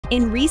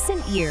In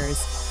recent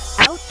years,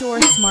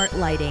 outdoor smart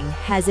lighting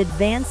has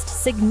advanced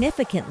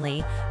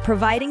significantly,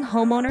 providing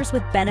homeowners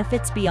with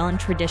benefits beyond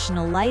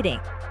traditional lighting.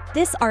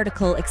 This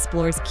article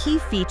explores key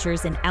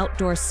features in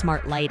outdoor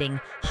smart lighting,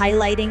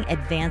 highlighting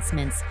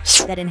advancements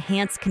that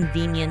enhance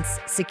convenience,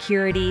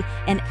 security,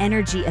 and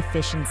energy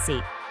efficiency.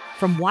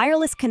 From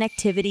wireless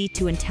connectivity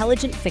to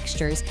intelligent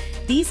fixtures,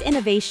 these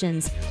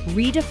innovations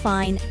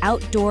redefine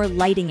outdoor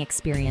lighting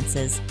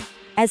experiences.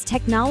 As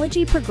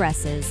technology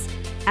progresses,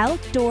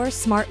 outdoor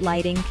smart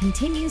lighting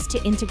continues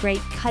to integrate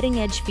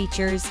cutting-edge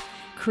features,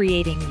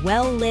 creating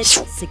well-lit,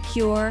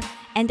 secure,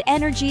 and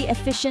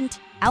energy-efficient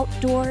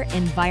outdoor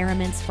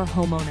environments for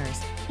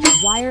homeowners.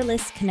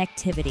 Wireless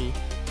connectivity,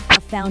 a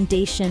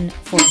foundation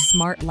for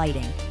smart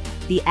lighting.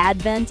 The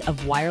advent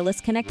of wireless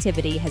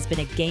connectivity has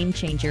been a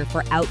game-changer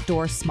for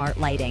outdoor smart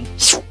lighting,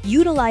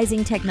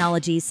 utilizing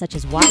technologies such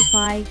as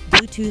Wi-Fi,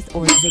 Bluetooth,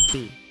 or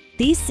Zigbee.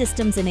 These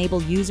systems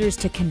enable users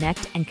to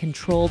connect and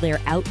control their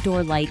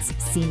outdoor lights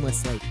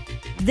seamlessly.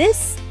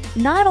 This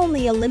not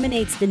only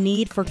eliminates the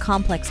need for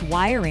complex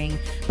wiring,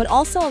 but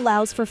also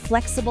allows for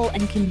flexible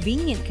and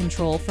convenient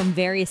control from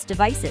various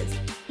devices.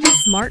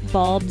 Smart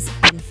bulbs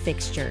and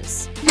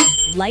fixtures.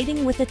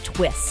 Lighting with a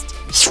twist.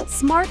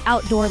 Smart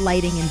outdoor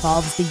lighting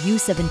involves the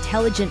use of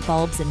intelligent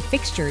bulbs and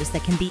fixtures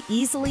that can be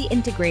easily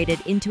integrated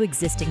into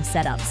existing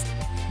setups.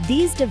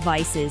 These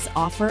devices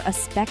offer a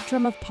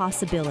spectrum of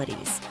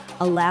possibilities,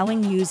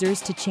 allowing users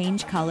to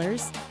change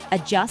colors,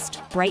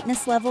 adjust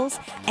brightness levels,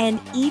 and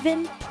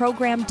even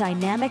program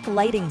dynamic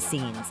lighting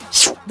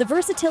scenes. The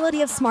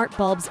versatility of smart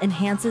bulbs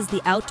enhances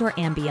the outdoor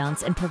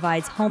ambiance and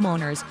provides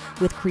homeowners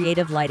with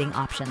creative lighting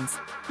options.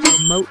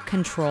 Remote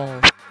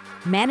control.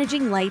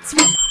 Managing lights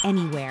from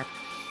anywhere.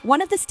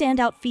 One of the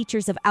standout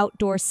features of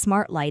outdoor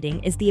smart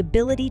lighting is the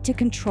ability to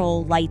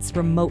control lights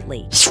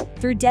remotely.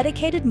 Through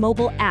dedicated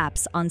mobile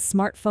apps on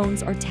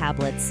smartphones or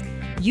tablets,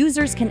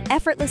 users can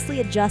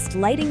effortlessly adjust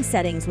lighting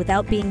settings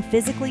without being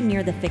physically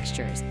near the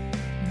fixtures.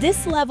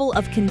 This level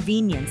of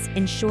convenience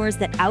ensures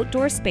that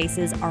outdoor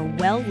spaces are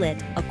well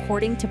lit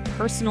according to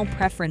personal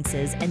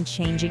preferences and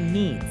changing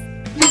needs.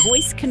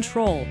 Voice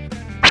control.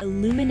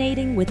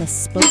 Illuminating with a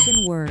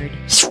spoken word.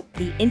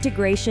 The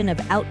integration of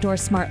outdoor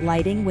smart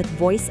lighting with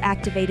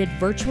voice-activated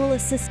virtual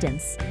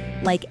assistants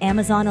like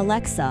Amazon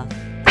Alexa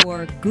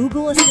or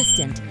Google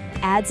Assistant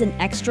adds an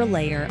extra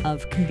layer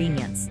of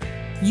convenience.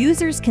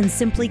 Users can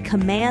simply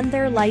command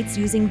their lights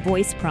using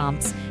voice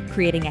prompts,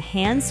 creating a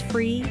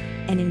hands-free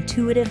and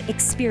intuitive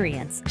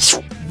experience.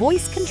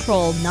 Voice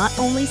control not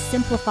only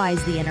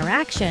simplifies the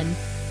interaction,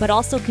 but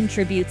also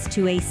contributes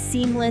to a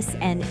seamless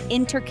and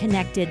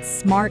interconnected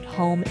smart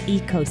home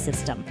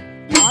ecosystem.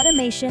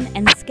 Automation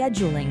and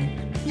scheduling.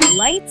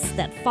 Lights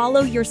that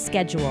follow your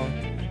schedule.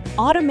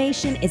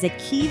 Automation is a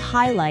key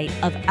highlight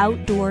of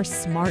outdoor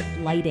smart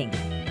lighting.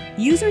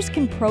 Users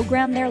can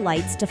program their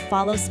lights to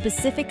follow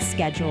specific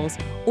schedules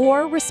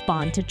or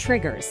respond to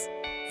triggers.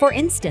 For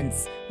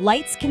instance,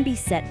 lights can be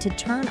set to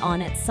turn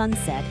on at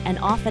sunset and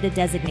off at a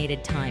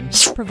designated time,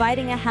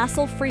 providing a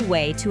hassle-free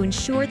way to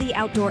ensure the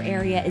outdoor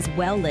area is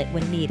well lit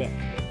when needed.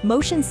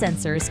 Motion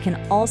sensors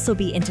can also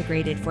be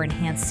integrated for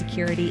enhanced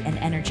security and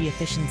energy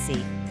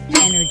efficiency.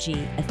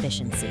 Energy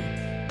efficiency.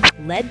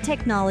 LED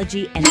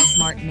technology and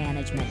smart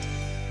management.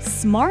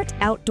 Smart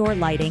outdoor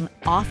lighting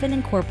often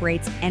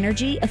incorporates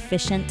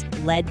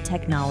energy-efficient LED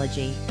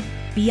technology.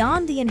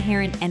 Beyond the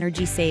inherent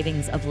energy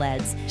savings of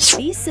LEDs,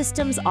 these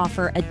systems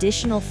offer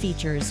additional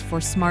features for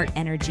smart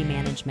energy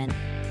management.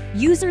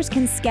 Users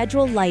can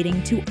schedule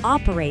lighting to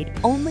operate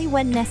only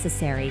when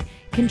necessary,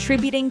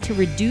 contributing to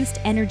reduced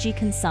energy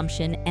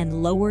consumption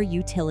and lower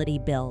utility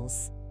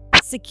bills.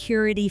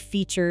 Security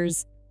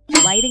features.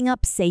 Lighting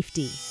up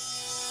safety.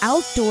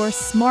 Outdoor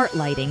smart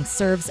lighting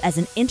serves as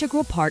an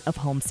integral part of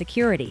home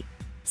security.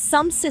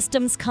 Some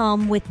systems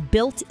come with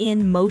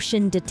built-in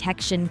motion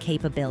detection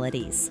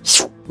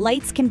capabilities.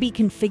 Lights can be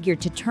configured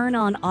to turn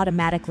on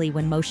automatically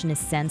when motion is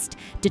sensed,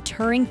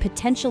 deterring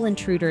potential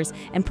intruders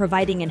and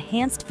providing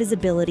enhanced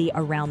visibility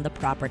around the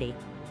property.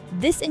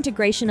 This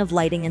integration of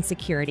lighting and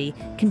security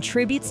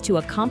contributes to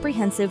a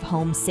comprehensive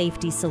home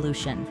safety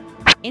solution.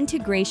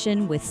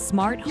 Integration with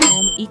smart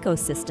home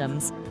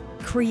ecosystems,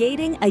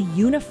 creating a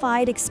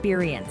unified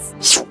experience.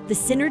 The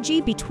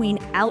synergy between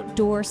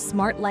outdoor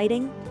smart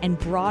lighting and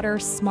broader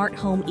smart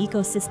home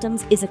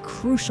ecosystems is a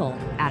crucial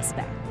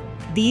aspect.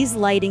 These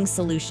lighting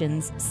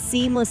solutions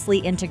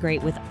seamlessly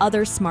integrate with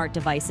other smart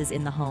devices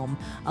in the home,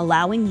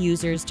 allowing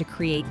users to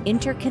create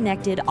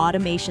interconnected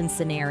automation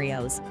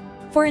scenarios.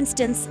 For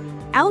instance,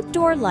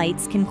 outdoor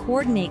lights can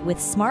coordinate with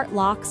smart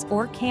locks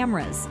or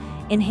cameras,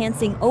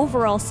 enhancing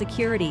overall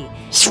security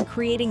and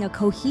creating a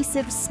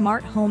cohesive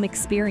smart home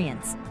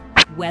experience.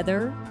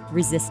 Weather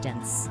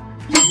resistance.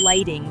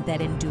 Lighting that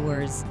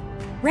endures.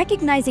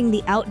 Recognizing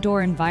the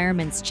outdoor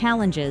environment's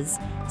challenges,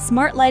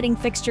 smart lighting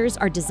fixtures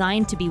are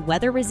designed to be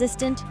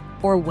weather-resistant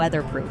or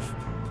weatherproof.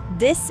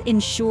 This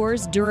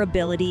ensures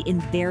durability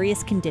in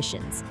various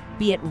conditions,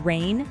 be it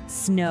rain,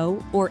 snow,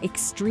 or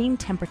extreme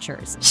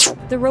temperatures.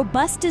 The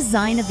robust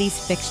design of these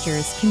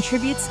fixtures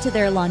contributes to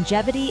their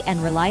longevity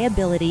and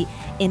reliability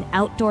in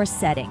outdoor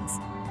settings.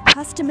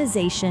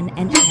 Customization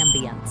and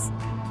ambience.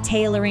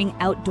 Tailoring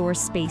outdoor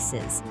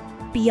spaces.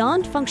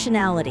 Beyond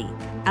functionality,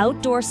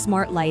 outdoor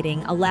smart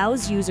lighting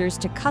allows users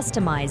to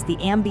customize the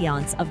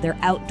ambiance of their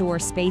outdoor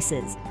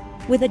spaces.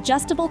 With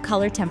adjustable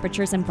color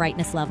temperatures and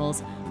brightness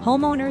levels,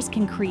 homeowners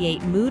can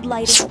create mood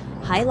lighting,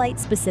 highlight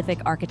specific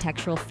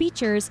architectural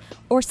features,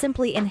 or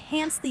simply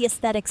enhance the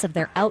aesthetics of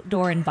their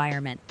outdoor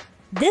environment.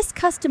 This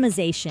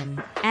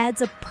customization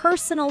adds a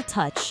personal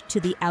touch to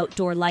the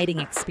outdoor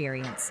lighting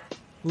experience,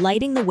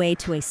 lighting the way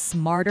to a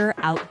smarter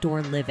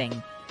outdoor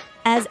living.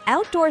 As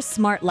outdoor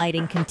smart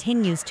lighting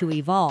continues to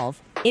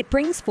evolve, it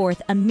brings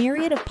forth a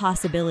myriad of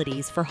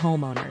possibilities for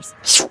homeowners.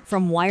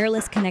 From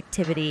wireless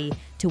connectivity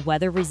to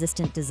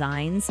weather-resistant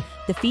designs,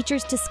 the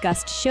features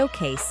discussed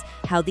showcase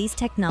how these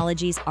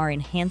technologies are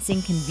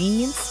enhancing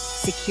convenience,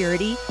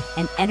 security,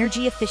 and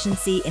energy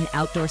efficiency in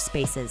outdoor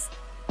spaces.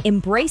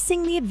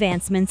 Embracing the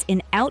advancements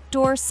in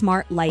outdoor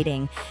smart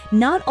lighting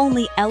not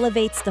only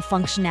elevates the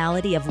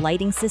functionality of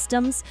lighting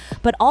systems,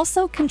 but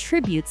also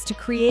contributes to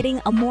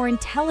creating a more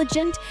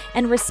intelligent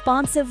and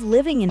responsive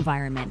living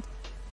environment.